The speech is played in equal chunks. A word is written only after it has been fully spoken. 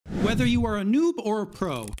Whether you are a noob or a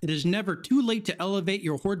pro, it is never too late to elevate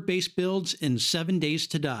your Horde-based builds in 7 days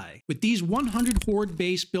to die. With these 100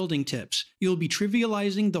 Horde-based building tips, you'll be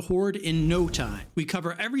trivializing the Horde in no time. We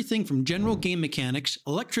cover everything from general game mechanics,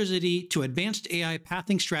 electricity, to advanced AI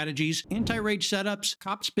pathing strategies, anti-rage setups,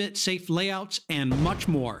 cop spit safe layouts, and much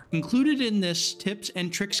more. Included in this tips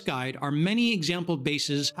and tricks guide are many example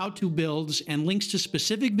bases, how-to builds, and links to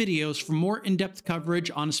specific videos for more in-depth coverage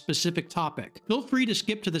on a specific topic. Feel free to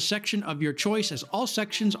skip to the section of your choice, as all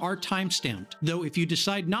sections are time-stamped. Though if you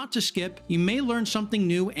decide not to skip, you may learn something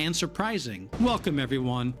new and surprising. Welcome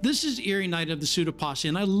everyone. This is Eerie Knight of the Pseudoposse,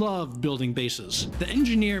 and I love building bases. The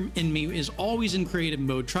engineer in me is always in creative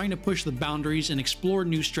mode, trying to push the boundaries and explore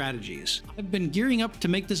new strategies. I've been gearing up to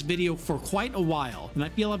make this video for quite a while, and I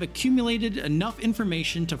feel I've accumulated enough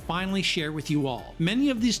information to finally share with you all.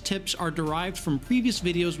 Many of these tips are derived from previous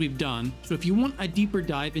videos we've done, so if you want a deeper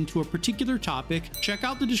dive into a particular topic, check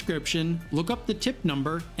out the description, look up the tip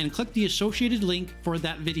number, and click the associated link for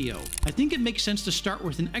that video. I think it makes sense to start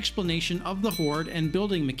with an explanation of the Horde and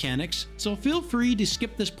building mechanics, so feel free to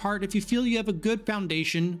skip this part if you feel you have a good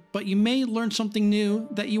foundation, but you may learn something new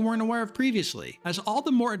that you weren't aware of previously. As all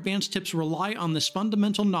the more advanced tips rely on this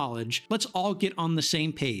fundamental knowledge, let's all get on the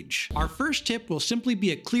same page. Our first tip will simply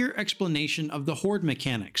be a clear explanation of the Horde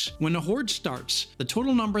mechanics. When a Horde starts, the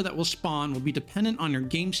total number that will spawn will be dependent on your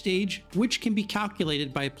game stage, which can be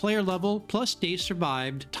calculated by player level plus days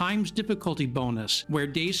survived times difficulty bonus, where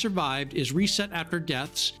days survived is reset after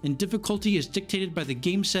deaths and difficulty is dictated by the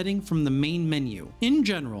game setting from the main menu. In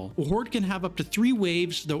general, a Horde can have up to 3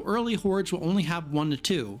 waves, though early Hordes will only have 1 to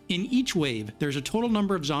 2. In each wave, there's a total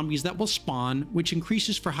number of zombies that will spawn, which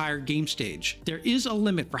increases for higher game stage. There is a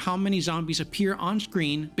limit for how many zombies appear on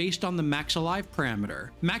screen based on the max alive parameter.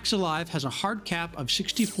 Max alive has a hard cap of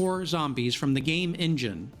 64 zombies from the game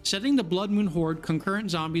engine. Setting the Blood Moon Horde concurrent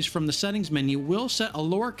zombies from the settings menu will set a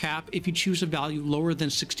lower cap if you choose a value lower than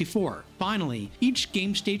 64. Finally, each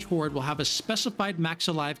game stage Horde will have a specified max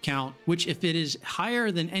alive count, which if it is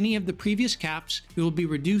higher than any of the previous caps, it will be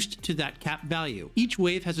reduced to that cap value. Each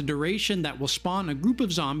wave has a duration that will spawn a group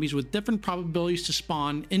of zombies with different probabilities to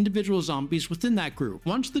spawn individual zombies within that group.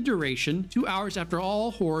 Once the duration, 2 hours after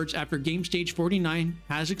all Hordes after game stage 49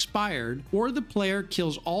 has expired, or the player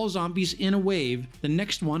kills all zombies in a wave, the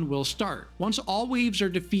next one will start. Once all waves are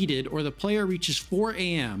defeated or the player reaches 4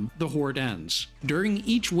 AM, the Horde ends. During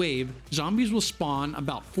each wave, zombies will spawn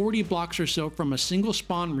about 40 blocks or so from a single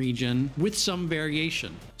spawn region with some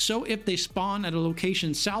variation. So if they spawn at a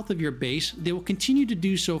location south of your base, they will continue to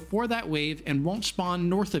do so for that wave and won't spawn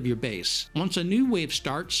north of your base. Once a new wave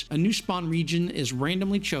starts, a new spawn region is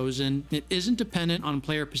randomly chosen. It isn't dependent on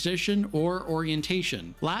player position or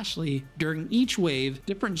orientation. Lastly, during each wave,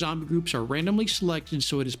 different zombie groups are randomly selected,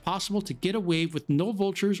 so it is possible to get a wave with no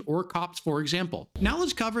vultures or cops, for example. Now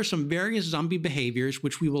let's cover some various zombie behaviors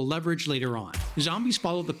which we will leverage later on. Zombies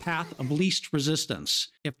follow the path of least resistance.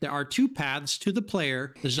 If there are 2 paths to the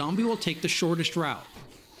player, the zombie will take the shortest route.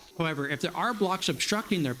 However, if there are blocks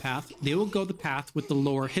obstructing their path, they will go the path with the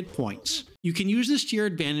lower hit points. You can use this to your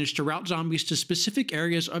advantage to route zombies to specific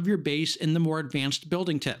areas of your base in the more advanced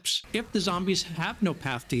building tips. If the zombies have no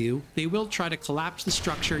path to you, they will try to collapse the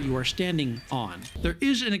structure you are standing on. There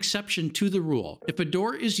is an exception to the rule. If a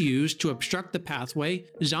door is used to obstruct the pathway,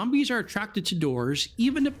 zombies are attracted to doors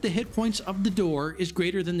even if the hit points of the door is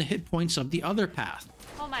greater than the hit points of the other path.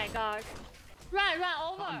 Oh my god. Run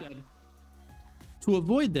over! I'm dead. To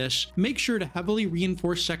avoid this, make sure to heavily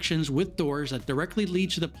reinforce sections with doors that directly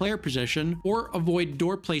lead to the player position, or avoid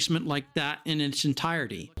door placement like that in its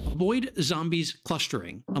entirety. Avoid zombies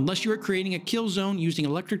clustering, unless you are creating a kill zone using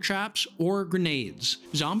electric traps or grenades.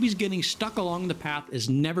 Zombies getting stuck along the path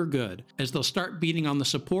is never good, as they'll start beating on the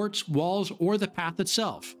supports, walls, or the path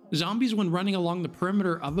itself. Zombies, when running along the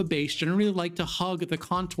perimeter of a base, generally like to hug the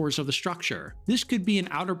contours of the structure. This could be an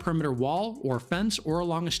outer perimeter wall or fence or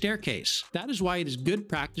along a staircase. That is why it is good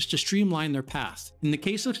practice to streamline their path. In the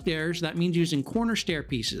case of stairs, that means using corner stair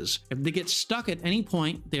pieces. If they get stuck at any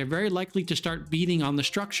point, they are very likely to start beating on the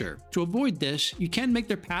structure. To avoid this, you can make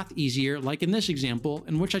their path easier, like in this example,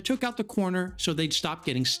 in which I took out the corner so they'd stop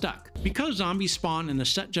getting stuck. Because zombies spawn in a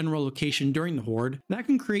set general location during the Horde, that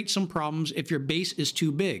can create some problems if your base is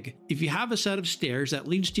too big. big. If you have a set of stairs that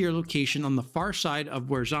leads to your location on the far side of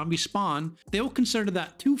where zombies spawn, they will consider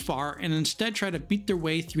that too far and instead try to beat their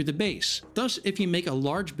way through the base. Thus, if you make a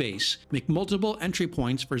large base, make multiple entry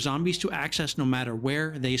points for zombies to access no matter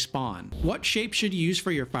where they spawn. What shape should you use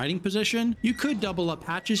for your fighting position? You could double up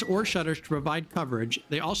hatches or shutters to provide coverage.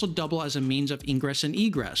 They also double as a means of ingress and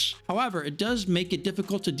egress. However, it does make it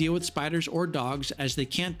difficult to deal with spiders or dogs as they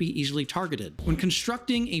can't be easily targeted. When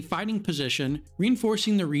constructing a fighting position,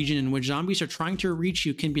 reinforcing the region in which zombies are trying to reach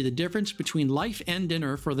you can be the difference between life and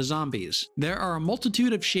dinner for the zombies. There are a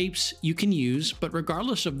multitude of shapes you can use, but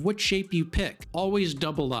regardless of which shape you pick, always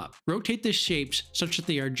double up. Rotate the shapes such that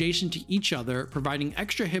they are adjacent to each other, providing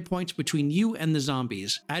extra hit points between you and the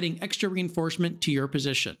zombies, adding extra reinforcement to your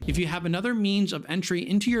position. If you have another means of entry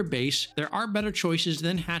into your base, there are better choices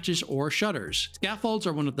than hatches or shutters. Scaffolds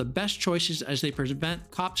are one of the best choices as they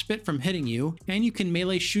prevent cop spit from hitting you, and you can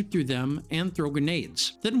melee shoot through them and throw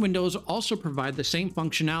grenades. Thin windows also provide the same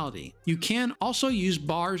functionality. You can also use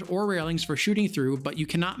bars or railings for shooting through, but you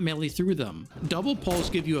cannot melee through them. Double poles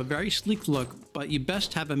give you a very sleek look, but you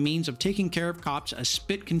best have a means of taking care of cops as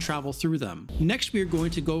spit can travel through them. Next, we are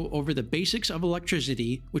going to go over the basics of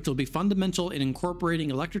electricity, which will be fundamental in incorporating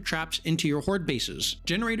electric traps into your horde bases.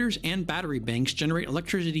 Generators and battery banks generate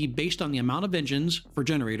electricity based on the amount of engines for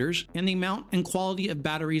generators and the amount and quality of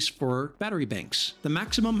batteries for battery banks. The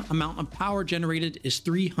maximum amount of power generated is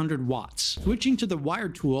 300 watts. Switching to the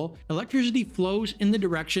wired tool, electricity flows in the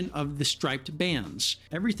direction of the striped bands.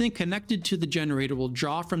 Everything connected to the generator will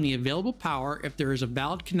draw from the available power if there is a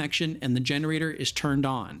valid connection and the generator is turned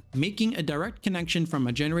on. Making a direct connection from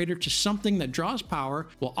a generator to something that draws power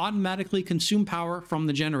will automatically consume power from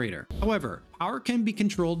the generator. However, power can be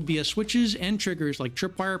controlled via switches and triggers like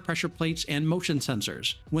tripwire, pressure plates, and motion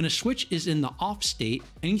sensors. When a switch is in the off state,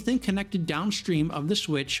 anything connected downstream of the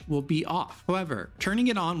switch will be off. However, turning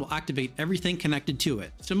it on will activate everything connected to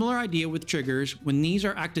it. Similar idea with triggers. When these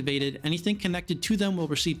are activated, anything connected to them will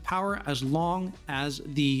receive power as long as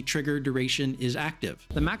the trigger duration is active.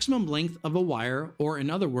 The maximum length of a wire, or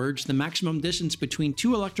in other words, the maximum distance between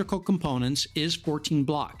two electrical components, is 14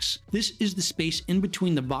 blocks. This is the space in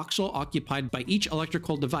between the voxel occupied by each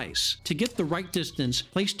electrical device. To get the right distance,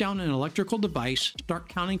 place down an electrical device, start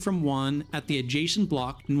counting from 1 at the adjacent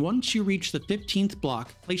block, and once you reach the 15th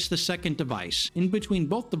block, place the second device. In between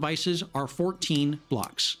both devices are 14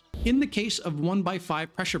 blocks. In the case of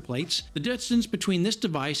 1x5 pressure plates, the distance between this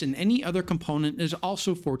device and any other component is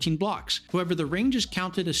also 14 blocks. However, the range is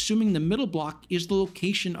counted assuming the middle block is the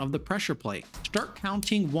location of the pressure plate. Start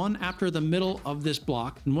counting 1 after the middle of this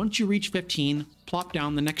block, and once you reach 15, plop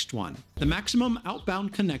down the next one. The maximum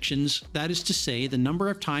outbound connections, that is to say, the number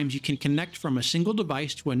of times you can connect from a single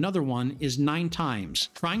device to another one, is 9 times.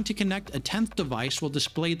 Trying to connect a 10th device will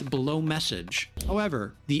display the below message.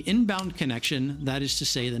 However, the inbound connection, that is to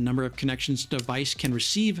say, the number of connections a device can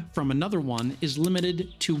receive from another one, is limited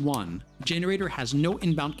to 1. Generator has no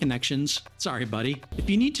inbound connections. Sorry, buddy. If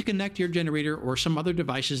you need to connect your generator or some other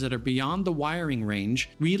devices that are beyond the wiring range,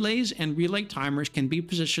 relays and relay timers can be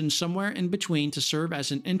positioned somewhere in between to serve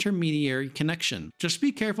as an intermediary connection. Just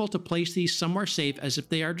be careful to place these somewhere safe, as if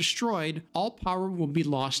they are destroyed, all power will be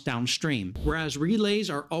lost downstream. Whereas relays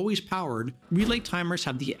are always powered, relay timers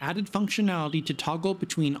have the added functionality to toggle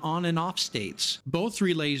between on and off states. Both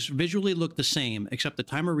relays visually look the same, except the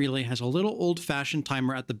timer relay has a little old-fashioned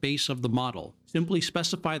timer at the base of the model. Simply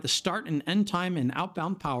specify the start and end time, and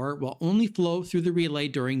outbound power will only flow through the relay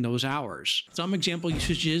during those hours. Some example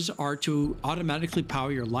usages are to automatically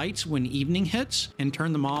power your lights when evening hits and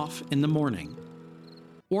turn them off in the morning,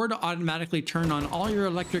 or to automatically turn on all your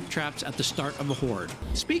electric traps at the start of a horde.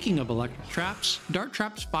 Speaking of electric traps, dart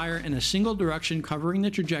traps fire in a single direction, covering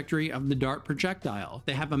the trajectory of the dart projectile.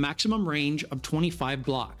 They have a maximum range of 25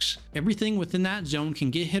 blocks. Everything within that zone can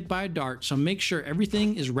get hit by a dart, so make sure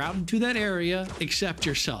everything is routed to that area except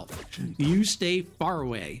yourself. You stay far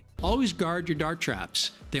away. Always guard your dart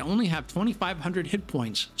traps. They only have 2,500 hit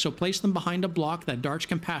points, so place them behind a block that darts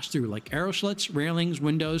can pass through, like arrow slits, railings,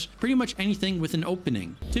 windows, pretty much anything with an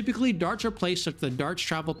opening. Typically, darts are placed so that darts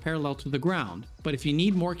travel parallel to the ground, but if you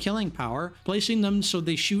need more killing power, placing them so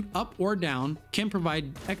they shoot up or down can provide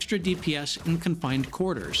extra DPS in confined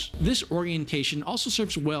quarters. This orientation also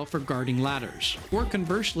serves well for guarding ladders. Or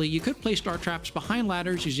conversely, you could place dart traps behind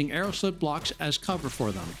ladders using arrow slit blocks as cover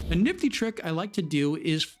for them. A nifty trick I like to do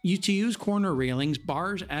is to use corner railings,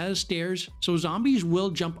 bars as stairs, so zombies will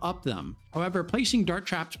jump up them. However, placing dart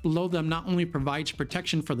traps below them not only provides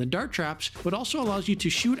protection for the dart traps, but also allows you to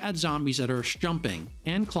shoot at zombies that are jumping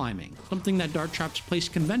and climbing, something that dart dart traps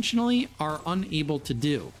placed conventionally are unable to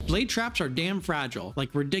do. Blade traps are damn fragile,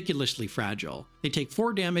 like ridiculously fragile. They take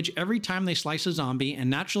 4 damage every time they slice a zombie and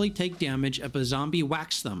naturally take damage if a zombie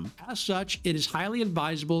whacks them. As such, it is highly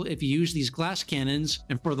advisable if you use these glass cannons,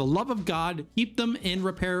 and for the love of God, keep them in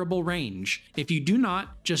repairable range. If you do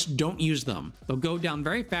not, just don't use them. They'll go down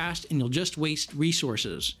very fast and you'll just waste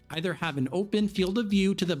resources. Either have an open field of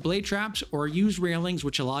view to the blade traps or use railings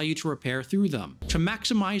which allow you to repair through them. To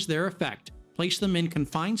maximize their effect, place them in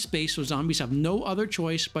confined space so zombies have no other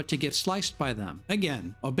choice but to get sliced by them.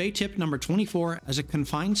 Again, obey tip number 24, as a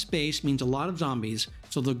confined space means a lot of zombies,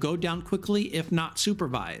 so they'll go down quickly if not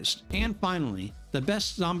supervised. And finally, the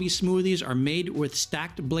best zombie smoothies are made with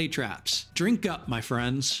stacked blade traps. Drink up, my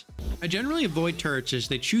friends. I generally avoid turrets as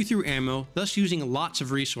they chew through ammo, thus using lots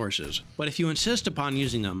of resources. But if you insist upon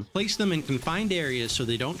using them, place them in confined areas so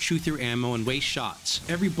they don't chew through ammo and waste shots.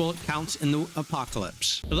 Every bullet counts in the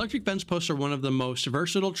apocalypse. Electric fence posts are one of the most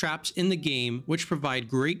versatile traps in the game, which provide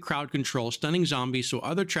great crowd control, stunning zombies so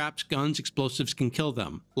other traps, guns, explosives can kill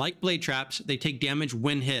them. Like blade traps, they take damage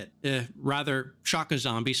when hit, rather shock a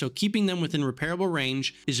zombie, so keeping them within repairable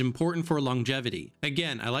range is important for longevity.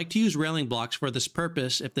 Again, I like to use railing blocks for this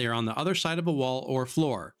purpose if they are on the other side of a wall or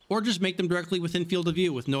floor, or just make them directly within field of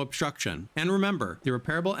view with no obstruction. And remember, the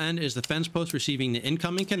repairable end is the fence post receiving the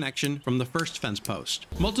incoming connection from the first fence post.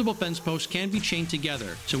 Multiple fence posts can be chained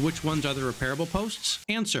together, so which ones are the repairable posts?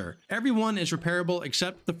 Answer: every one is repairable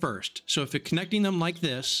except the first, so if you're connecting them like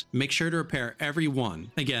this, make sure to repair every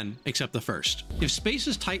one, again, except the first. If space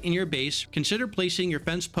is tight in your base, consider placing your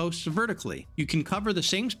fence posts vertically. You can cover the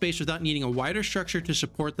same space without needing a wider structure to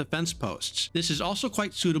support the fence posts. This is also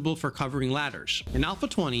quite suitable for covering ladders. In Alpha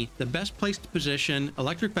 20, the best place to position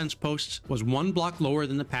electric fence posts was 1 block lower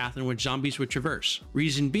than the path in which zombies would traverse.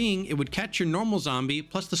 Reason being, it would catch your normal zombie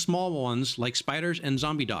plus the small ones like spiders and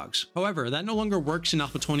zombie dogs. However, that no longer works in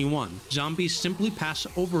Alpha 21. Zombies simply pass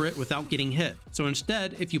over it without getting hit. So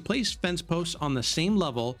instead, if you place fence posts on the same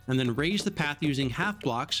level and then raise the path using half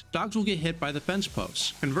blocks, dogs will get hit by the fence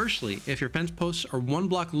posts. Conversely, if your fence posts are 1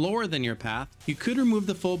 block lower than your path, you could remove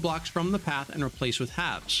the full blocks from the path and replace with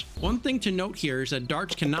halves. One thing to note here is that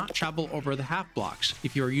darts cannot travel over the half blocks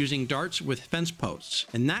if you are using darts with fence posts.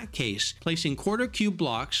 In that case, placing quarter cube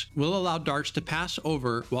blocks will allow darts to pass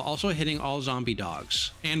over while also hitting all zombie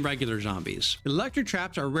dogs and regular zombies. Electric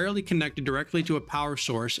traps are rarely connected directly to a power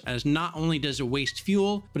source, as not only does it waste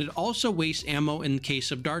fuel, but it also wastes ammo in the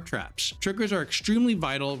case of dart traps. Triggers are extremely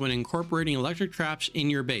vital when incorporating electric traps in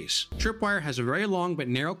your base. Tripwire has a very long but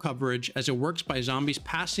narrow coverage as it works by zombies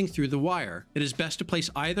passing through the wire. It is best to place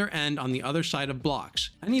either end on the other side of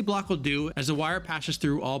blocks. Any block will do, as the wire passes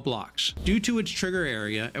through all blocks. Due to its trigger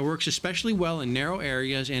area, it works especially well in narrow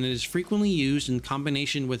areas, and it is frequently used in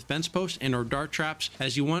combination with fence posts and or dart traps,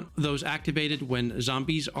 as you want those activated when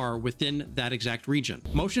zombies are within that exact region.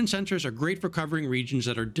 Motion sensors are great for covering regions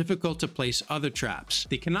that are difficult to place other traps.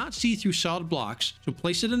 They cannot see through solid blocks, so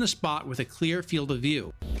place it in a spot with a clear field of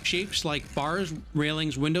view. Shapes like bars,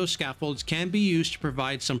 railings, windows, scaffolds can be used to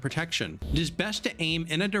provide some protection. It is best to aim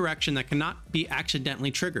in a direction that cannot be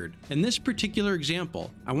accidentally triggered. In this particular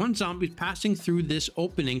example, I want zombies passing through this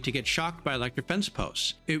opening to get shocked by electric fence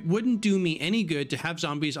posts. It wouldn't do me any good to have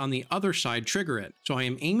zombies on the other side trigger it, so I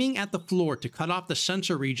am aiming at the floor to cut off the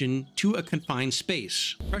sensor region to a confined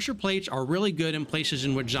space. Pressure plates are really good in places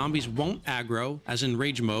in which zombies won't aggro, as in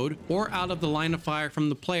rage mode, or out of the line of fire from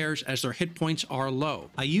the players as their hit points are low.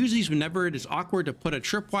 I use these whenever it is awkward to put a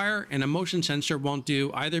tripwire, and a motion sensor won't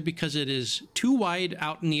do, either because it is too wide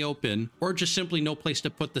out in the open or just simply no place to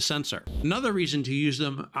put the sensor. Another reason to use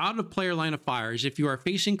them out of player line of fire is if you are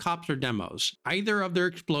facing cops or demos. Either of their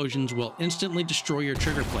explosions will instantly destroy your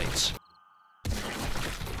trigger plates.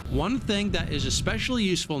 One thing that is especially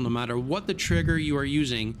useful no matter what the trigger you are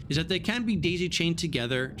using is that they can be daisy chained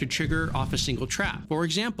together to trigger off a single trap. For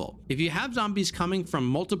example, if you have zombies coming from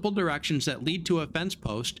multiple directions that lead to a fence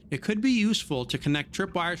post, it could be useful to connect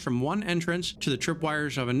tripwires from one entrance to the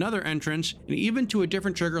tripwires of another entrance, and even to a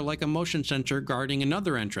different trigger like a motion sensor guarding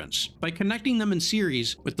another entrance. By connecting them in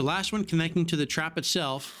series, with the last one connecting to the trap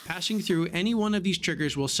itself, passing through any one of these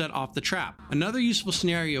triggers will set off the trap. Another useful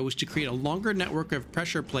scenario is to create a longer network of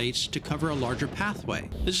pressure plates to cover a larger pathway.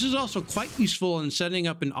 This is also quite useful in setting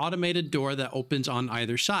up an automated door that opens on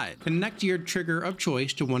either side. Connect your trigger of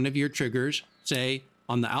choice to one of your triggers, say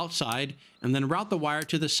on the outside, and then route the wire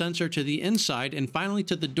to the sensor to the inside and finally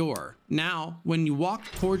to the door. Now, when you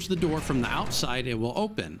walk towards the door from the outside, it will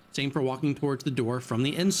open. Same for walking towards the door from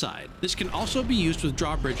the inside. This can also be used with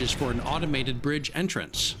drawbridges for an automated bridge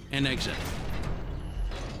entrance and exit.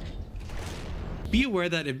 Be aware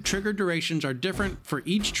that if trigger durations are different for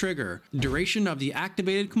each trigger, the duration of the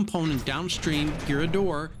activated component downstream near a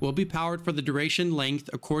door will be powered for the duration length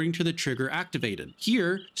according to the trigger activated.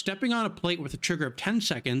 Here, stepping on a plate with a trigger of 10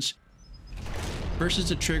 seconds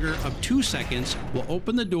versus a trigger of 2 seconds will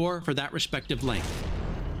open the door for that respective length.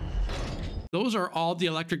 Those are all the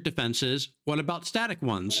electric defenses. What about static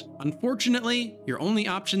ones? Unfortunately, your only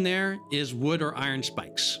option there is wood or iron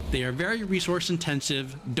spikes. They are very resource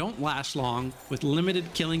intensive, don't last long, with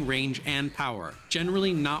limited killing range and power.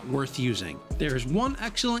 Generally not worth using. There is one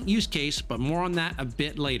excellent use case, but more on that a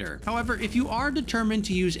bit later. However, if you are determined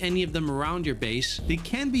to use any of them around your base, they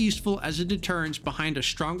can be useful as a deterrence behind a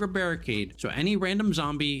stronger barricade, so any random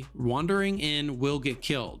zombie wandering in will get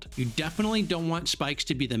killed. You definitely don't want spikes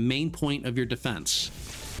to be the main point of your defense.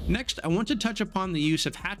 Next, I want to touch upon the use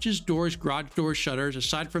of hatches, doors, garage door shutters,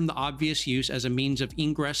 aside from the obvious use as a means of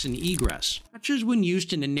ingress and egress. Hatches, when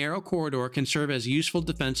used in a narrow corridor, can serve as a useful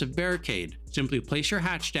defensive barricade. Simply place your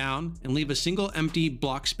hatch down and leave a single empty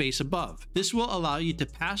block space above. This will allow you to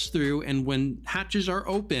pass through, and when hatches are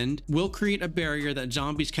opened, will create a barrier that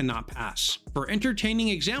zombies cannot pass. For entertaining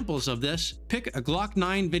examples of this, pick a Glock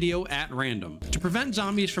 9 video at random. To prevent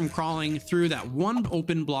zombies from crawling through that one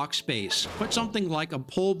open block space, put something like a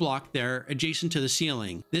pole block there adjacent to the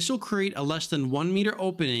ceiling. This will create a less than 1 meter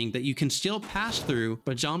opening that you can still pass through,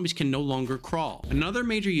 but zombies can no longer crawl. Another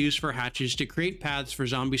major use for hatches is to create paths for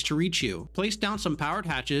zombies to reach you. Place down some powered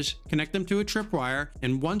hatches, connect them to a tripwire,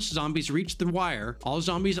 and once zombies reach the wire, all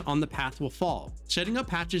zombies on the path will fall. Setting up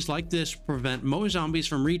hatches like this will prevent most zombies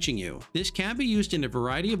from reaching you. This can be used in a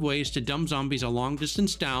variety of ways to dumb zombies a long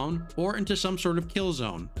distance down or into some sort of kill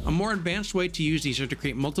zone. A more advanced way to use these are to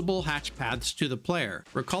create multiple hatch paths to the player.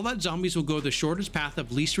 Recall that zombies will go the shortest path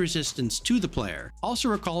of least resistance to the player. Also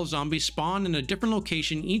recall zombies spawn in a different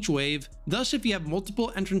location each wave, thus if you have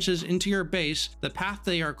multiple entrances into your base, the path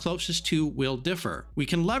they are closest to will differ. We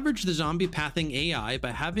can leverage the zombie pathing AI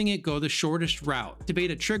by having it go the shortest route.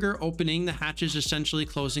 Activate a trigger opening the hatches, essentially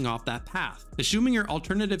closing off that path. Assuming your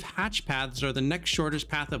alternative hatch paths are the next shortest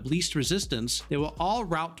path of least resistance, they will all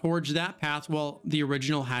route towards that path while the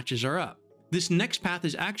original hatches are up. This next path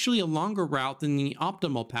is actually a longer route than the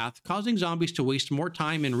optimal path, causing zombies to waste more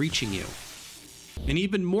time in reaching you. An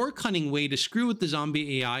even more cunning way to screw with the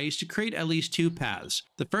zombie AI is to create at least 2 paths.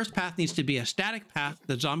 The first path needs to be a static path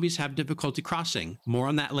that zombies have difficulty crossing. More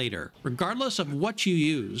on that later. Regardless of what you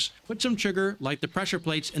use, put some trigger, like the pressure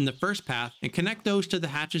plates, in the first path and connect those to the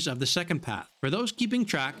hatches of the second path. For those keeping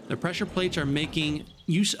track, the pressure plates are making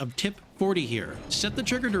use of Tip 40 here. Set the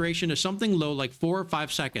trigger duration to something low like 4 or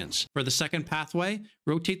 5 seconds. For the second pathway,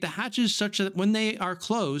 rotate the hatches such that when they are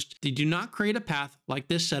closed, they do not create a path like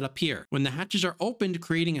this setup here. When the hatches are opened,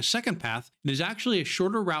 creating a second path, it is actually a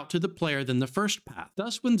shorter route to the player than the first path.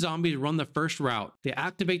 Thus, when zombies run the first route, they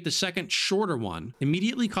activate the second shorter one,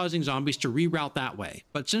 immediately causing zombies to reroute that way.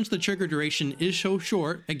 But since the trigger duration is so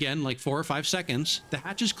short, again like 4 or 5 seconds, the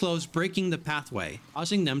hatches close, breaking the pathway,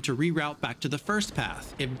 causing them to reroute back to the first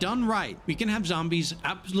path. If done right, we can have zombies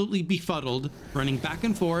absolutely befuddled, running back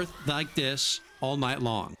and forth like this all night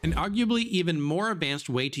long. An arguably even more advanced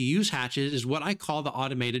way to use hatches is what I call the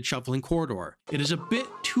automated shuffling corridor. It is a bit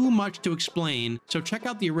too much to explain, so check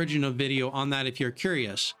out the original video on that if you're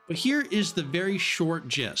curious. But here is the very short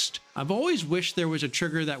gist. I've always wished there was a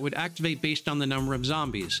trigger that would activate based on the number of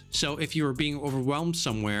zombies. So if you were being overwhelmed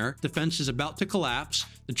somewhere, the fence is about to collapse,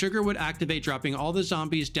 the trigger would activate, dropping all the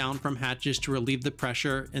zombies down from hatches to relieve the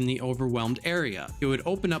pressure in the overwhelmed area. It would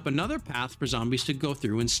open up another path for zombies to go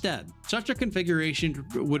through instead. Such a configuration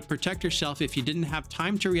would protect yourself if you didn't have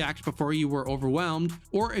time to react before you were overwhelmed,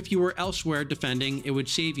 or if you were elsewhere defending, it would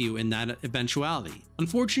save you in that eventuality.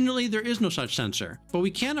 Unfortunately, there is no such sensor, but we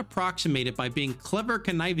can approximate it by being clever,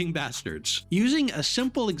 conniving bastards. Using a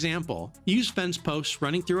simple example, use fence posts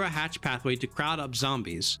running through a hatch pathway to crowd up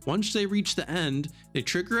zombies. Once they reach the end, they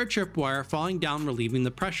trigger a tripwire falling down, relieving the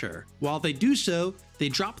pressure. While they do so, they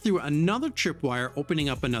drop through another tripwire, opening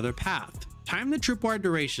up another path. Time the tripwire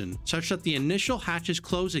duration such that the initial hatches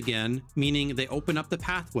close again, meaning they open up the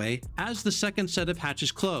pathway, as the second set of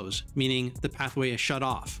hatches close, meaning the pathway is shut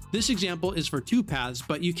off. This example is for 2 paths,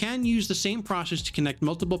 but you can use the same process to connect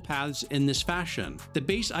multiple paths in this fashion. The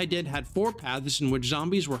base I did had 4 paths in which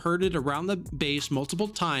zombies were herded around the base multiple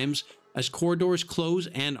times, as corridors close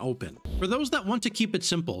and open. For those that want to keep it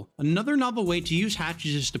simple, another novel way to use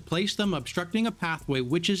hatches is to place them obstructing a pathway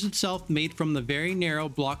which is itself made from the very narrow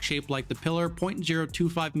block shape like the pillar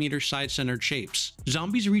 0.025 meter side-centered shapes.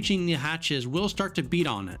 Zombies reaching the hatches will start to beat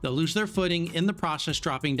on it. They'll lose their footing in the process,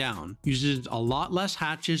 dropping down. Uses a lot less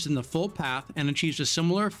hatches than the full path and achieves a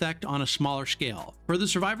similar effect on a smaller scale. For the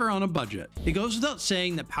survivor on a budget, it goes without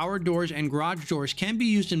saying that power doors and garage doors can be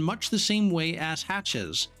used in much the same way as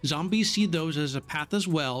hatches. Zombies see those as a path as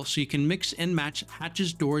well, so you can mix and match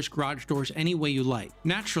hatches, doors, garage doors any way you like.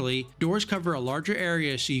 Naturally, doors cover a larger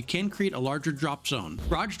area, so you can create a larger drop zone.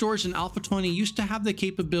 Garage doors in Alpha 20 used to have the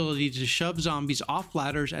capability to shove zombies off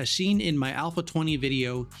ladders as seen in my Alpha 20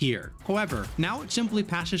 video here. However, now it simply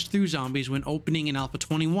passes through zombies when opening in Alpha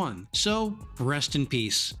 21, so rest in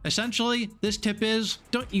peace. Essentially, this tip is,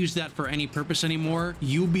 don't use that for any purpose anymore,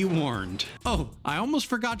 you be warned. Oh, I almost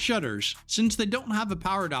forgot shutters. Since they don't have a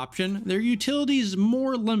powered option, their utility is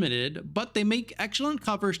more limited, but they make excellent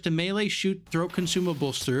covers to melee shoot throw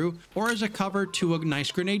consumables through, or as a cover to a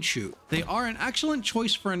nice grenade chute. They are an excellent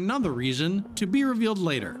choice for another reason, to be revealed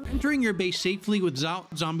later. Entering your base safely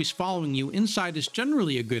without zombies following you inside is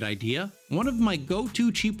generally a good idea. One of my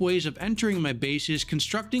go-to cheap ways of entering my base is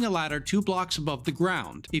constructing a ladder 2 blocks above the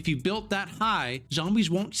ground. If you built that high, zombies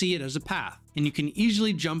won't see it as a path, and you can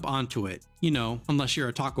easily jump onto it. You know, unless you're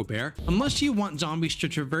a taco bear. Unless you want zombies to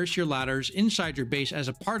traverse your ladders inside your base as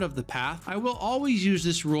a part of the path, I will always use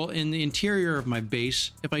this rule in the interior of my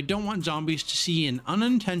base if I don't want zombies to see an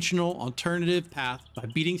unintentional alternative path by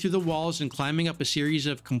beating through the walls and climbing up a series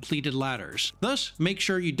of completed ladders. Thus, make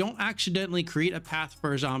sure you don't accidentally create a path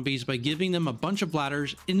for zombies by giving them a bunch of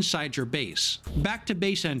ladders inside your base. Back to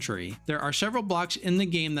base entry. There are several blocks in the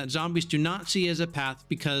game that zombies do not see as a path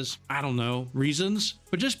because, I don't know, reasons?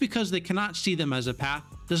 But just because they cannot see them as a path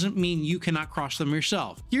doesn't mean you cannot cross them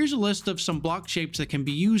yourself. Here's a list of some block shapes that can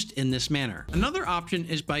be used in this manner. Another option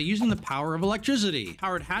is by using the power of electricity.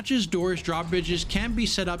 Powered hatches, doors, drawbridges can be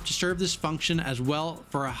set up to serve this function as well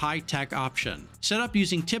for a high-tech option. Set up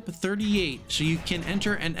using tip 38 so you can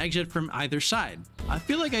enter and exit from either side. I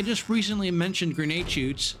feel like I just recently mentioned grenade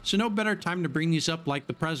chutes, so no better time to bring these up like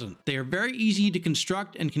the present. They are very easy to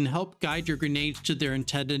construct and can help guide your grenades to their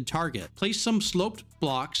intended target. Place some sloped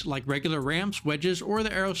blocks like regular ramps, wedges, or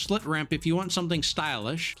the arrow slit ramp if you want something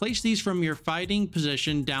stylish. Place these from your fighting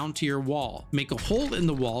position down to your wall. Make a hole in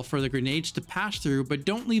the wall for the grenades to pass through, but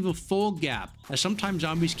don't leave a full gap, as sometimes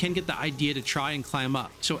zombies can get the idea to try and climb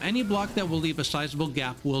up. So any block that will leave a sizable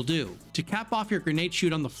gap will do. To cap off your grenade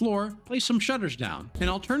chute on the floor, place some shutters down. An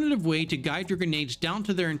alternative way to guide your grenades down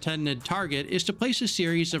to their intended target is to place a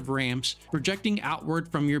series of ramps projecting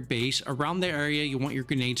outward from your base around the area you want your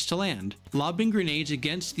grenades to land. Lobbing grenades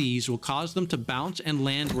against these will cause them to bounce and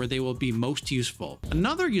land where they will be most useful.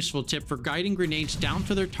 Another useful tip for guiding grenades down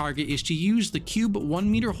to their target is to use the cube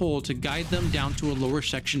 1 meter hole to guide them down to a lower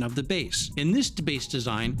section of the base. In this base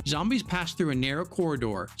design, zombies pass through a narrow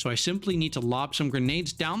corridor, so I simply need to lob some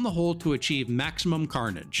grenades down the hole to achieve maximum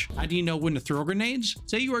carnage. How do you know when to throw grenades?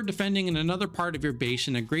 Say you are defending in another part of your base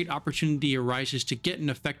and a great opportunity arises to get an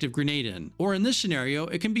effective grenade in. Or in this scenario,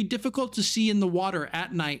 it can be difficult to see in the water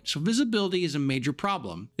at night, so visibility is a major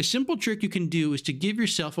problem. A simple trick you can do is to give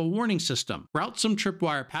yourself a warning system. Route some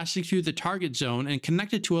tripwire passing through the target zone and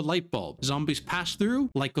connect it to a light bulb. Zombies pass through,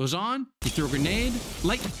 light goes on, you throw a grenade,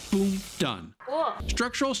 light, boom, done.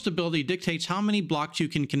 Structural stability dictates how many blocks you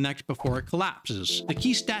can connect before it collapses. The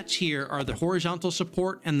key stats here are the horizontal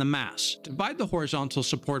support and the mass. Divide the horizontal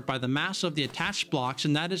support by the mass of the attached blocks,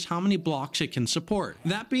 and that is how many blocks it can support.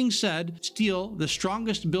 That being said, steel, the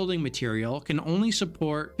strongest building material, can only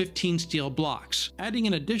support 15 steel blocks. Adding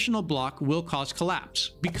an additional block will cause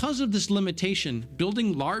collapse. Because of this limitation,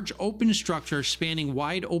 building large open structures spanning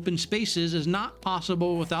wide open spaces is not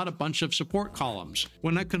possible without a bunch of support columns.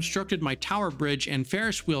 When I constructed my tower bridge and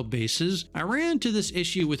Ferris wheel bases, I ran into this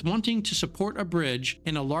issue with wanting to support a bridge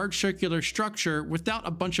in a large circular structure without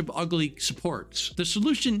a bunch of ugly supports. The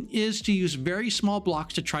solution is to use very small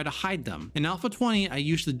blocks to try to hide them. In Alpha 20, I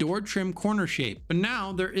used the door trim corner shape, but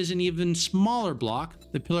now there is an even smaller block,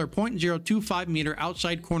 the pillar 0.025 meter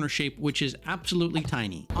outside corner shape, which is absolutely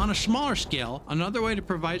tiny. On a smaller scale, another way to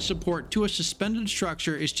provide support to a suspended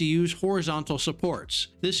structure is to use horizontal supports.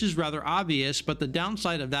 This is rather obvious, but the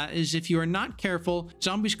downside of that is if you are not not careful,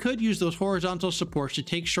 zombies could use those horizontal supports to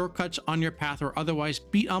take shortcuts on your path or otherwise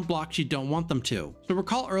beat on blocks you don't want them to. So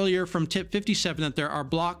recall earlier from tip 57 that there are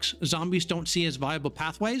blocks zombies don't see as viable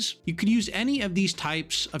pathways? You could use any of these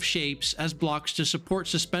types of shapes as blocks to support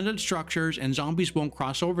suspended structures and zombies won't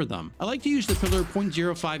cross over them. I like to use the pillar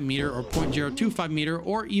 0.05 meter or 0.025 meter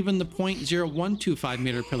or even the 0.0125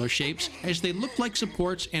 meter pillar shapes, as they look like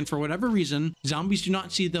supports and for whatever reason, zombies do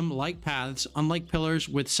not see them like paths, unlike pillars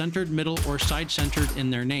with centered, middle, or side-centered in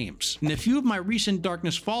their names. In a few of my recent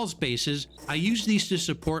Darkness Falls bases, I use these to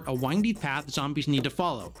support a windy path zombies need to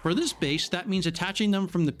follow. For this base, that means attaching them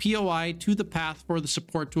from the POI to the path for the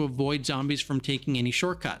support to avoid zombies from taking any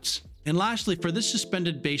shortcuts. And lastly, for this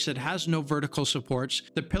suspended base that has no vertical supports,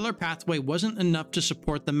 the pillar pathway wasn't enough to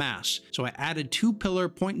support the mass, so I added two pillar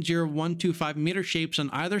 0.0125 meter shapes on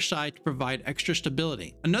either side to provide extra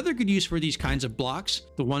stability. Another good use for these kinds of blocks,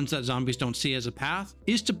 the ones that zombies don't see as a path,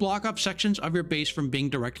 is to block off sections of your base from being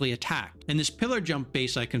directly attacked. In this pillar jump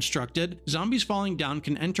base I constructed, zombies falling down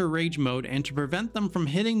can enter rage mode, and to prevent them from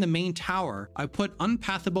hitting the main tower, I put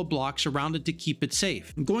un-pathable blocks around it to keep it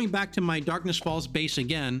safe. Going back to my Darkness Falls base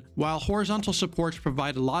again, while horizontal supports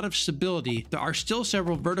provide a lot of stability, there are still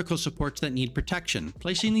several vertical supports that need protection.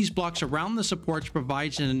 Placing these blocks around the supports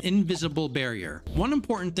provides an invisible barrier. One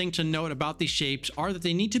important thing to note about these shapes are that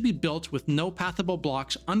they need to be built with no pathable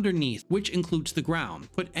blocks underneath, which includes the ground.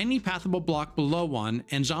 Put any pathable block below one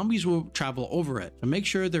and zombies will travel over it. So make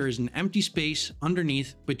sure there is an empty space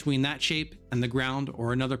underneath between that shape and the ground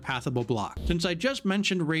or another pathable block. Since I just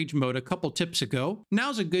mentioned rage mode a couple tips ago,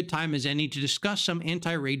 now's a good time as any to discuss some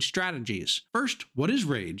anti-rage strategies. First, what is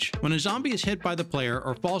rage? When a zombie is hit by the player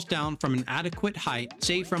or falls down from an adequate height,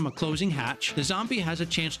 say from a closing hatch, the zombie has a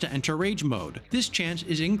chance to enter rage mode. This chance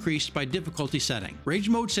is increased by difficulty setting. Rage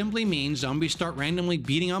mode simply means zombies start randomly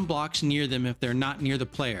beating on blocks near them if they're not near the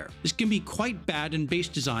player. This can be quite bad in base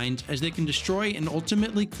designs as they can destroy and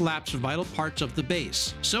ultimately collapse vital parts of the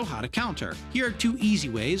base. So how to counter? Here are two easy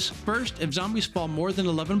ways. First, if zombies fall more than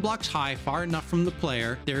 11 blocks high far enough from the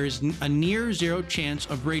player, there is a near zero chance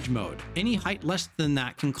of rage mode. Any height less than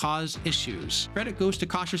that can cause issues. Credit goes to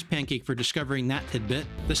Cautious Pancake for discovering that tidbit.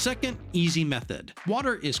 The second, easy method.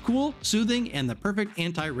 Water is cool, soothing, and the perfect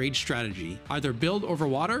anti-rage strategy. Either build over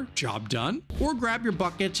water, job done, or grab your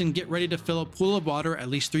buckets and get ready to fill a pool of water at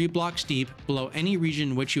least 3 blocks deep below any region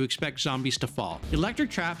in which you expect zombies to fall. Electric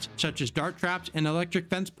traps, such as dart traps and electric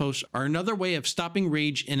fence posts, are another way of stopping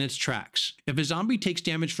rage in its tracks. If a zombie takes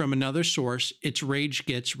damage from another source, its rage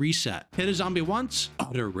gets reset. Hit a zombie once,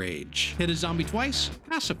 utter rage. Hit a zombie twice,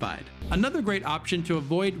 pacified. Another great option to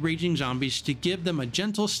avoid raging zombies is to give them a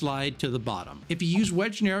gentle slide to the bottom. If you use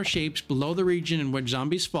wedge narrow shapes below the region in which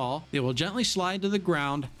zombies fall, they will gently slide to the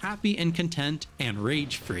ground, happy and content and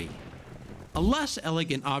rage-free. A less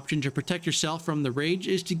elegant option to protect yourself from the rage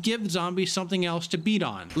is to give zombies something else to beat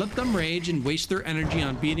on. Let them rage and waste their energy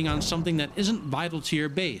on beating on something that isn't vital to your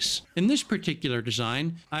base. In this particular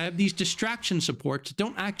design, I have these distraction supports that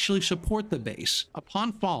don't actually support the base.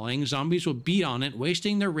 Upon falling, zombies will beat on it,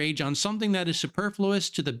 wasting their rage on something that is superfluous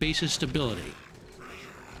to the base's stability.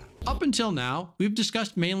 Up until now, we've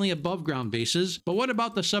discussed mainly above ground bases, but what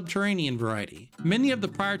about the subterranean variety? Many of the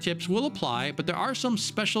prior tips will apply, but there are some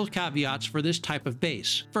special caveats for this type of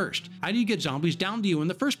base. First, how do you get zombies down to you in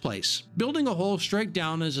the first place? Building a hole straight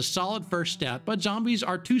down is a solid first step, but zombies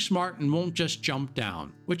are too smart and won't just jump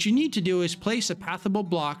down. What you need to do is place a pathable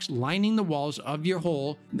blocks lining the walls of your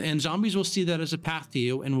hole, and zombies will see that as a path to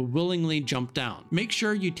you and will willingly jump down. Make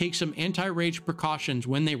sure you take some anti-rage precautions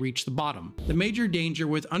when they reach the bottom. The major danger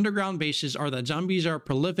with underground bases are that zombies are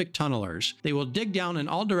prolific tunnelers. They will dig down in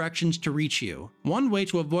all directions to reach you. One way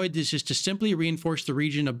to avoid this is to simply reinforce the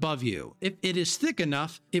region above you. If it is thick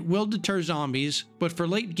enough, it will deter zombies, but for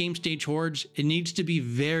late game stage hordes, it needs to be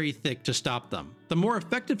very thick to stop them. The more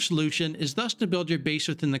effective solution is thus to build your base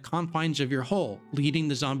within the confines of your hole, leading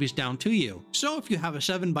the zombies down to you. So if you have a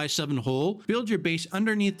 7x7 hole, build your base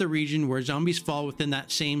underneath the region where zombies fall within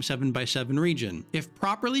that same 7x7 region. If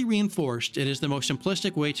properly reinforced, it is the most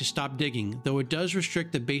simplistic way to stop digging, though it does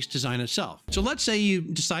restrict the base design itself. So let's say you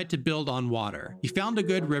decide to build on water. You found a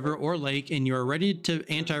good river or lake and you are ready to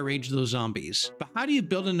anti-rage those zombies. But how do you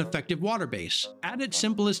build an effective water base? At its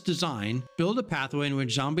simplest design, build a pathway in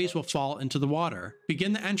which zombies will fall into the water.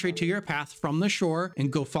 Begin the entry to your path from the shore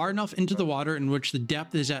and go far enough into the water in which the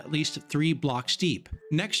depth is at least 3 blocks deep.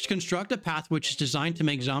 Next, construct a path which is designed to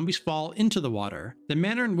make zombies fall into the water. The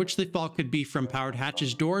manner in which they fall could be from powered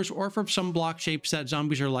hatches, doors, or from some block shapes that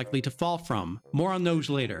zombies are likely to fall from. More on those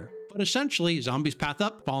later. But essentially, zombies path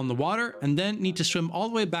up, fall in the water, and then need to swim all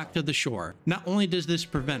the way back to the shore. Not only does this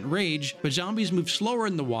prevent rage, but zombies move slower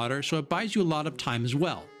in the water, so it buys you a lot of time as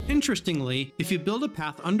well. Interestingly, if you build a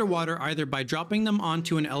path underwater either by dropping them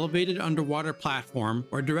onto an elevated underwater platform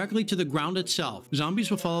or directly to the ground itself, zombies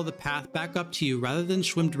will follow the path back up to you rather than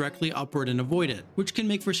swim directly upward and avoid it, which can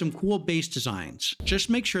make for some cool base designs. Just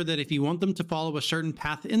make sure that if you want them to follow a certain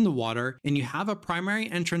path in the water and you have a primary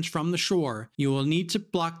entrance from the shore, you will need to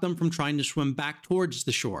block them from trying to swim back towards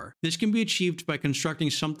the shore. This can be achieved by constructing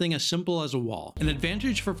something as simple as a wall. An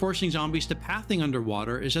advantage for forcing zombies to pathing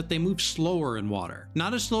underwater is that they move slower in water.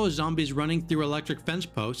 Not as slow as zombies running through electric fence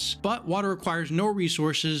posts, but water requires no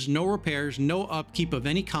resources, no repairs, no upkeep of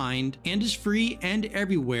any kind, and is free and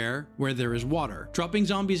everywhere where there is water. Dropping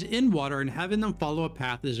zombies in water and having them follow a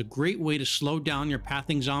path is a great way to slow down your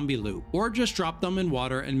pathing zombie loop, or just drop them in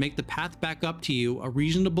water and make the path back up to you a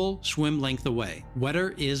reasonable swim length away.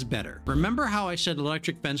 Wetter is better. Remember how I said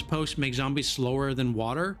electric fence posts make zombies slower than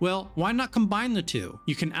water? Well, why not combine the two?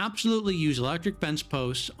 You can absolutely use electric fence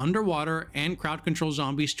posts underwater and crowd control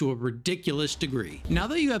zombies to a ridiculous degree. Now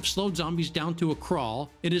that you have slowed zombies down to a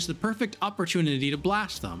crawl, it is the perfect opportunity to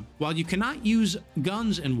blast them. While you cannot use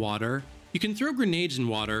guns in water, you can throw grenades in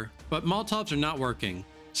water, but Molotovs are not working.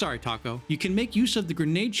 Sorry, Taco. You can make use of the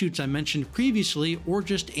grenade chutes I mentioned previously or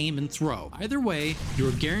just aim and throw. Either way, you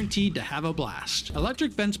are guaranteed to have a blast.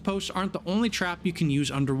 Electric fence posts aren't the only trap you can use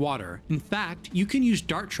underwater. In fact, you can use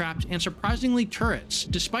dart traps and surprisingly turrets,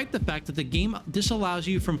 despite the fact that the game disallows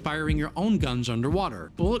you from firing your own guns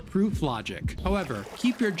underwater. Bulletproof logic. However,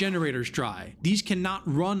 keep your generators dry. These cannot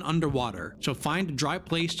run underwater, so find a dry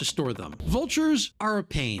place to store them. Vultures are a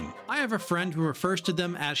pain. I have a friend who refers to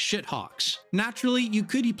them as shithawks. Naturally, you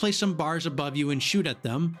could place some bars above you and shoot at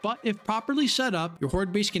them, but if properly set up, your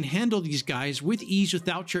horde base can handle these guys with ease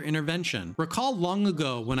without your intervention. Recall long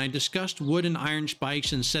ago when I discussed wood and iron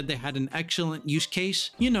spikes and said they had an excellent use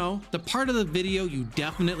case? You know, the part of the video you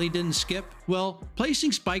definitely didn't skip? Well,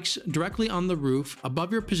 placing spikes directly on the roof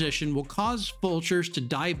above your position will cause vultures to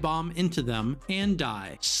dive bomb into them and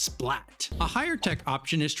die. Splat. A higher tech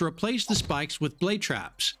option is to replace the spikes with blade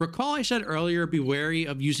traps. Recall I said earlier be wary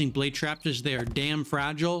of using blade traps as they are damn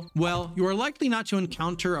fragile? Well, you are likely not to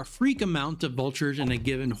encounter a freak amount of vultures in a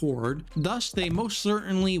given horde, thus they most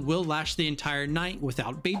certainly will last the entire night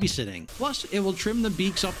without babysitting. Plus, it will trim the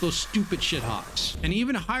beaks off those stupid shithawks. An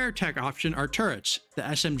even higher tech option are turrets, the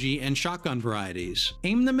SMG and shotgun varieties.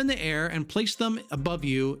 Aim them in the air and place them above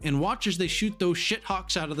you and watch as they shoot those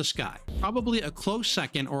shithawks out of the sky. Probably a close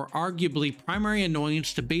second or arguably primary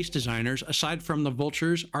annoyance to base designers aside from the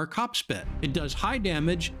vultures are Cop Spit. It does high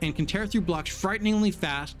damage and can tear through blocks frighteningly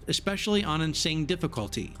fast, especially on insane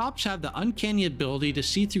difficulty. Cops have the uncanny ability to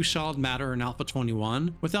see through solid matter in Alpha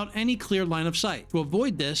 21 without any clear line of sight. To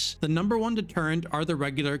avoid this, the #1 deterrent are the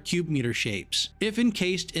regular cube meter shapes. If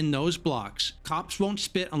encased in those blocks, cops won't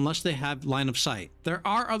spit unless they have line of sight. There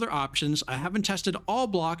are other options. I haven't tested all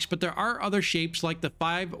blocks, but there are other shapes like the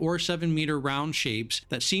 5 or 7 meter round shapes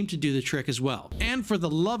that seem to do the trick as well. And for the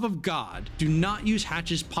love of God, do not use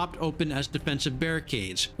hatches popped open as defensive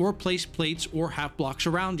barricades, or place plates or half blocks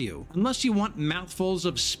around you, unless you want mouthfuls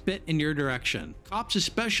of spit in your direction. Cops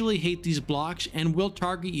especially hate these blocks and will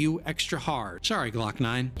target you extra hard. Sorry, Glock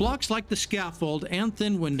 9. Blocks like the scaffold and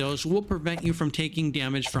thin windows will prevent you from taking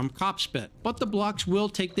damage from cop spit, but the blocks will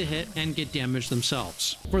take the hit and get damaged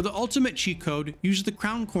themselves. For the ultimate cheat code, use the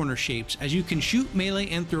crown corner shapes, as you can shoot melee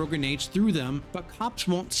and throw grenades through them, but cops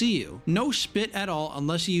won't see you. No spit at all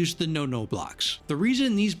unless you use the no-no blocks. The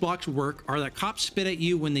reason these blocks work are that cops spit at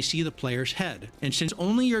you when they see the player's head, and since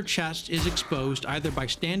only your chest is exposed either by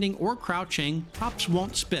standing or crouching, cops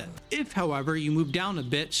won't spit. If, however, you move down a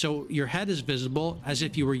bit so your head is visible, as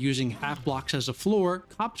if you were using half blocks as a floor,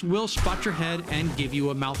 cops will spot your head and give you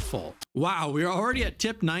a mouthful. Wow, we're already at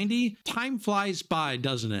tip 90? Time flies by,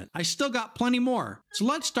 doesn't it? I still got plenty more. So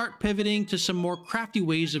let's start pivoting to some more crafty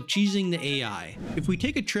ways of cheesing the AI. If we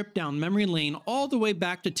take a trip down memory lane all the way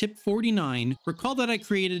back to tip 49, recall that I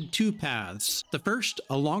created two paths. The first,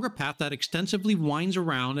 a longer path that extensively winds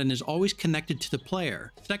around and is always connected to the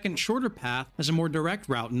player. Second, shorter path has a more direct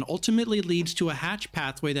route and ultimately leads to a hatch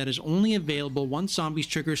pathway that is only available once zombies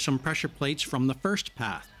trigger some pressure plates from the first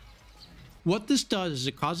path. What this does is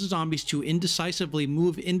it causes zombies to indecisively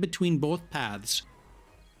move in between both paths,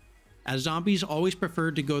 as zombies always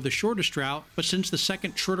prefer to go the shortest route, but since the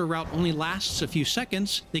second shorter route only lasts a few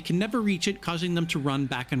seconds, they can never reach it, causing them to run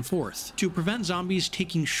back and forth. To prevent zombies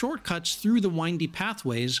taking shortcuts through the windy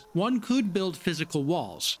pathways, one could build physical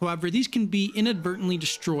walls. However, these can be inadvertently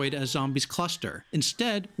destroyed as zombies cluster.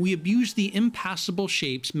 Instead, we abuse the impassable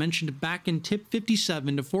shapes mentioned back in Tip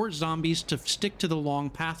 57 to force zombies to stick to the long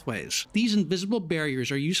pathways. These invisible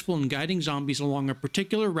barriers are useful in guiding zombies along a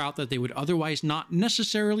particular route that they would otherwise not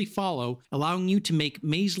necessarily follow, allowing you to make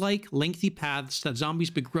maze-like, lengthy paths that zombies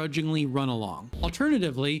begrudgingly run along.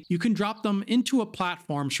 Alternatively, you can drop them into a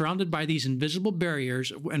platform surrounded by these invisible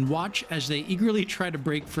barriers and watch as they eagerly try to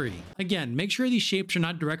break free. Again, make sure these shapes are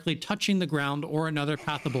not directly touching the ground or another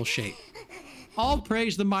pathable shape. All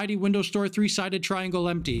praise the mighty Windows Store three-sided triangle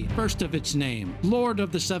empty, first of its name, Lord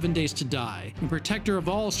of the 7 Days to Die, and protector of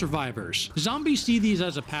all survivors. Zombies see these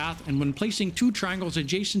as a path, and when placing two triangles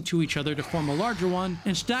adjacent to each other to form a larger one,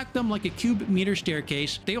 and stack them like a cube meter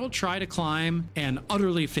staircase, they will try to climb and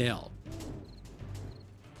utterly fail.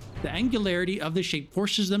 The angularity of the shape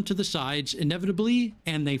forces them to the sides inevitably,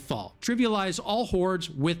 and they fall. Trivialize all hordes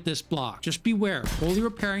with this block. Just beware, fully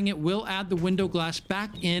repairing it will add the window glass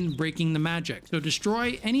back in, breaking the magic. So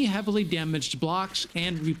destroy any heavily damaged blocks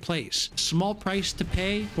and replace. Small price to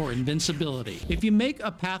pay for invincibility. If you make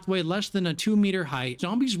a pathway less than a 2-meter height,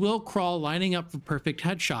 zombies will crawl lining up for perfect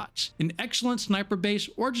headshots. An excellent sniper base,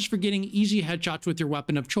 or just for getting easy headshots with your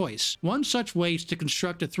weapon of choice. One such way is to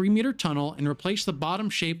construct a 3-meter tunnel and replace the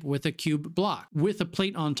bottom shape with a cube block with a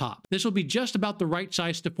plate on top. This will be just about the right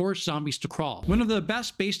size to force zombies to crawl. One of the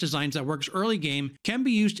best base designs that works early game, can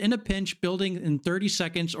be used in a pinch, building in 30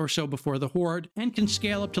 seconds or so before the horde, and can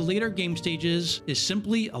scale up to later game stages, is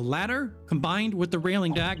simply a ladder combined with the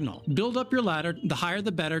railing diagonal. Build up your ladder, the higher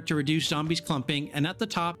the better, to reduce zombies clumping, and at the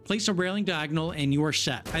top, place a railing diagonal and you are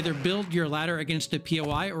set. Either build your ladder against a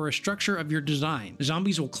POI or a structure of your design.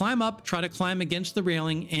 Zombies will climb up, try to climb against the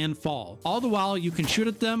railing, and fall. All the while, you can shoot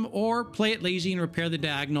at them or play it lazy and repair the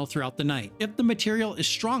diagonal throughout the night. If the material is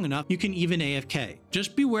strong enough, you can even AFK.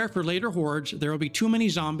 Just beware for later hordes, there will be too many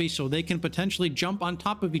zombies so they can potentially jump on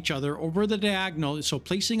top of each other over the diagonal, so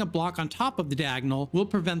placing a block on top of the diagonal will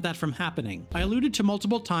prevent that from happening. I alluded to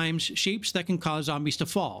multiple times shapes that can cause zombies to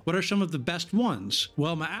fall. What are some of the best ones?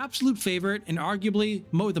 Well, my absolute favorite and arguably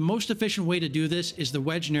the most efficient way to do this is the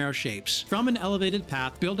wedge narrow shapes. From an elevated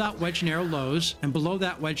path, build out wedge narrow lows, and below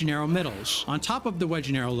that wedge narrow middles. On top of the wedge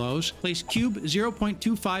narrow lows, place cube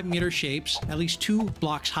 0.25 meter shapes at least 2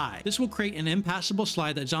 blocks high. This will create an impassable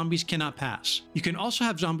slide that zombies cannot pass. You can also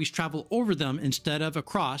have zombies travel over them instead of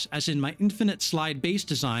across, as in my infinite slide base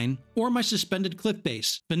design or my suspended cliff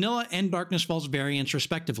base, vanilla and darkness falls variants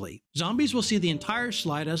respectively. Zombies will see the entire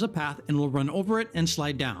slide as a path and will run over it and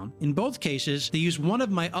slide down. In both cases, they use one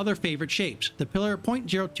of my other favorite shapes, the pillar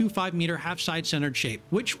 0.025 meter half side centered shape,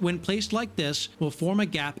 which when placed like this will form a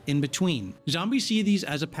gap in between. Zombies see these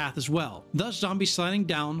as a path as well. Thus, zombies sliding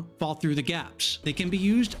down fall through the gaps. They can be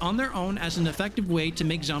used on their own as an effective way to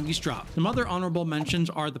make zombies drop. Some other honorable mentions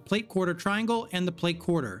are the plate quarter triangle and the plate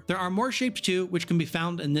quarter. There are more shapes too, which can be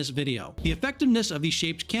found in this video. The effectiveness of these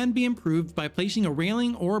shapes can be improved by placing a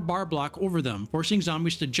railing or bar block over them, forcing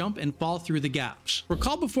zombies to jump and fall through the gaps.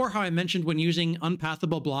 Recall before how I mentioned when using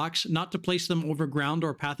un-pathable blocks not to place them over ground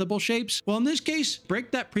or pathable shapes? Well, in this case,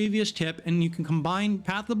 break that previous tip and you can combine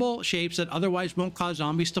pathable shapes that otherwise won't cause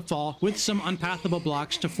zombies to fall with some unpathable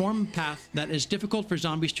blocks to form a path that is difficult for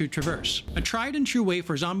zombies to traverse. A tried and true way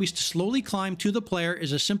for zombies to slowly climb to the player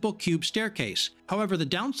is a simple cube staircase. However, the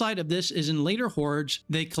downside of this is in later hordes,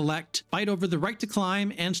 they fight over the right to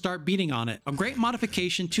climb and start beating on it. A great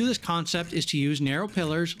modification to this concept is to use narrow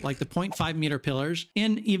pillars like the 0.5 meter pillars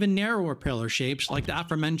and even narrower pillar shapes like the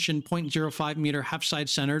aforementioned 0.05 meter half side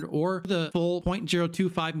centered or the full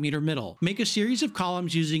 0.025 meter middle. Make a series of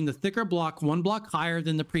columns using the thicker block 1 block higher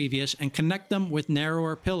than the previous and connect them with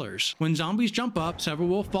narrower pillars. When zombies jump up, several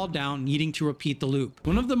will fall down, needing to repeat the loop.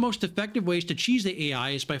 One of the most effective ways to cheese the AI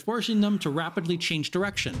is by forcing them to rapidly change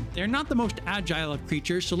direction. They're not the most agile of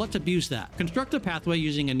creatures, so let's abuse that. Construct a pathway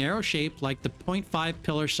using a narrow shape like the 0.5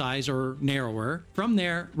 pillar size or narrower. From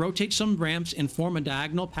there, rotate some ramps and form a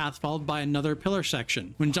diagonal path followed by another pillar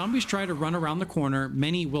section. When zombies try to run around the corner,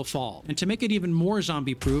 many will fall. And to make it even more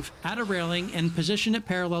zombie proof, add a railing and position it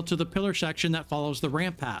parallel to the pillar section that follows the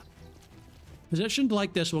ramp path. Positioned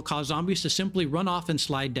like this will cause zombies to simply run off and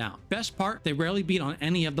slide down. Best part, they rarely beat on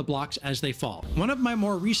any of the blocks as they fall. One of my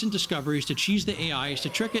more recent discoveries to cheese the AI is to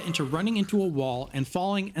trick it into running into a wall and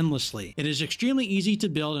falling endlessly. It is extremely easy to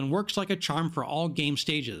build and works like a charm for all game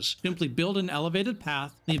stages. Simply build an elevated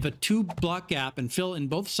path, leave a 2-block gap, and fill in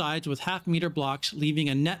both sides with half-meter blocks, leaving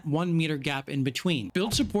a net 1-meter gap in between.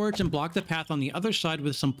 Build supports and block the path on the other side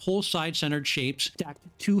with some pole side-centered shapes stacked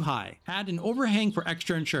too high. Add an overhang for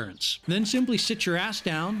extra insurance. Then simply sit your ass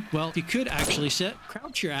down. Well, if you could actually sit,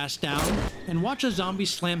 crouch your ass down, and watch a zombie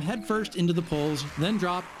slam headfirst into the poles, then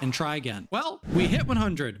drop and try again. Well, we hit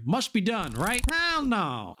 100. Must be done, right? Hell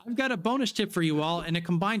no! I've got a bonus tip for you all, and it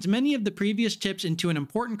combines many of the previous tips into an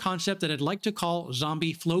important concept that I'd like to call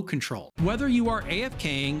zombie flow control. Whether you are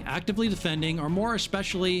AFKing, actively defending, or more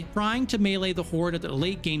especially trying to melee the horde at the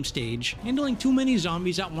late game stage, handling too many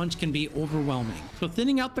zombies at once can be overwhelming. So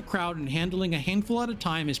thinning out the crowd and handling a handful at a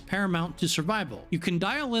time is paramount to survival. You can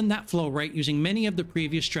dial in that flow rate using many of the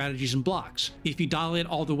previous strategies and blocks. If you dial it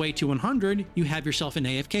all the way to 100, you have yourself an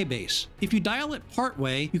AFK base. If you dial it part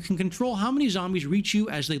way, you can control how many zombies reach you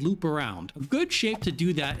as they loop around. A good shape to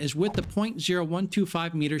do that is with the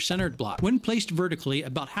 0.0125 meter centered block. When placed vertically,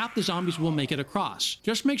 about half the zombies will make it across.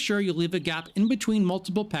 Just make sure you leave a gap in between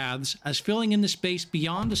multiple paths, as filling in the space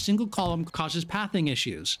beyond a single column causes pathing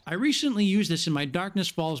issues. I recently used this in my Darkness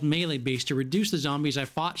Falls melee base to reduce the zombies I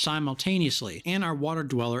fought simultaneously, and our water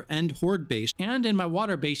dweller and horde base, and in my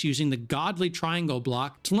water base using the godly triangle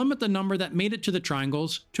block to limit the number that made it to the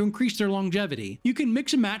triangles to increase their longevity. You can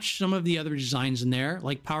mix and match some of the other designs in there,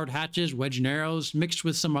 like powered hatches, wedge and arrows, mixed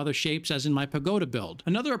with some other shapes as in my pagoda build.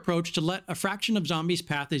 Another approach to let a fraction of zombies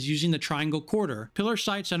path is using the triangle quarter, pillar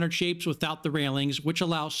side centered shapes without the railings, which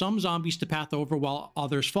allow some zombies to path over while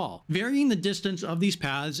others fall. Varying the distance of these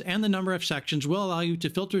paths and the number of sections will allow you to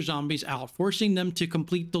filter zombies out, forcing them to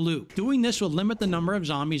complete the loop. Doing this will limit the number of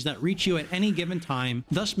zombies that reach you at any given time,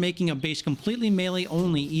 thus making a base completely melee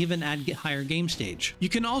only even at higher game stage. You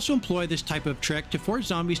can also employ this type of trick to force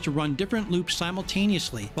zombies to run different loops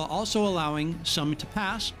simultaneously, while also allowing some to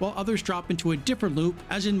pass while others drop into a different loop,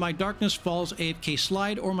 as in my Darkness Falls AFK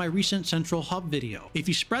slide or my recent Central Hub video. If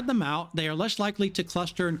you spread them out, they are less likely to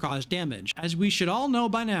cluster and cause damage. As we should all know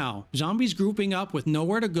by now, zombies grouping up with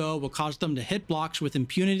nowhere to go will cause them to hit blocks with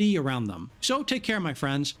impunity around them. So take care, my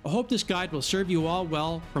friends. I hope this guide will serve you all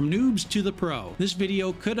well, from noobs to the pro. This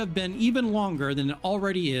video could have been even longer than it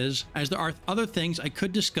already is, as there are other things I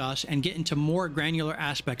could discuss and get into more granular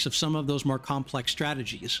aspects of some of those more complex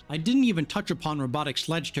strategies. I didn't even touch upon robotic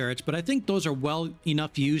sledge turrets, but I think those are well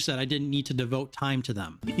enough used that I didn't need to devote time to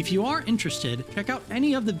them. If you are interested, check out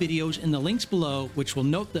any of the videos in the links below, which will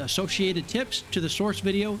note the associated tips to the source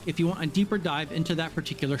video if you want a deeper dive into that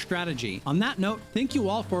particular strategy. On that note, thank you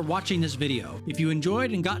all for watching this video. If you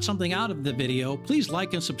enjoyed and got something out of the video, please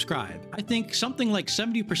like and subscribe. I think something like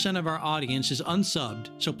 70% of our audience is unsubbed,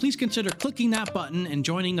 so please consider clicking that button and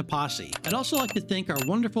joining the posse. I'd also like to thank our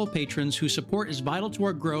wonderful patrons whose support is vital to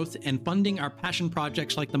our growth and funding our passion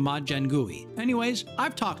projects like the Mod Gen GUI. Anyways,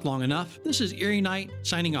 I've talked long enough. This is Eerie Knight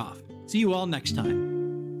signing off. See you all next time.